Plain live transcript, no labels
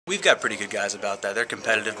we've got pretty good guys about that. They're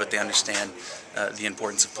competitive, but they understand the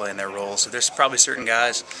importance of playing their roles. So there's probably certain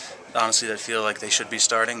guys, honestly, that feel like they should be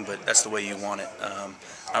starting, but that's the way you want it.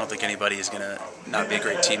 I don't think anybody is going to not be a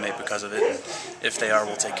great teammate because of it. And if they are,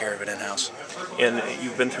 we'll take care of it in-house. And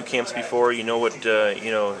you've been through camps before. You know what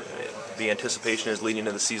the anticipation is leading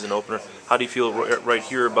into the season opener. How do you feel right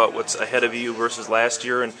here about what's ahead of you versus last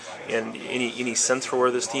year, and any sense for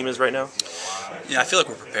where this team is right now? Yeah, I feel like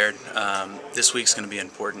we're prepared. This week's going to be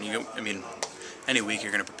important. Any week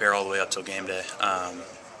you're going to prepare all the way up till game day,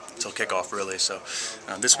 till kickoff really. So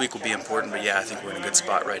this week will be important. But yeah, I think we're in a good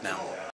spot right now.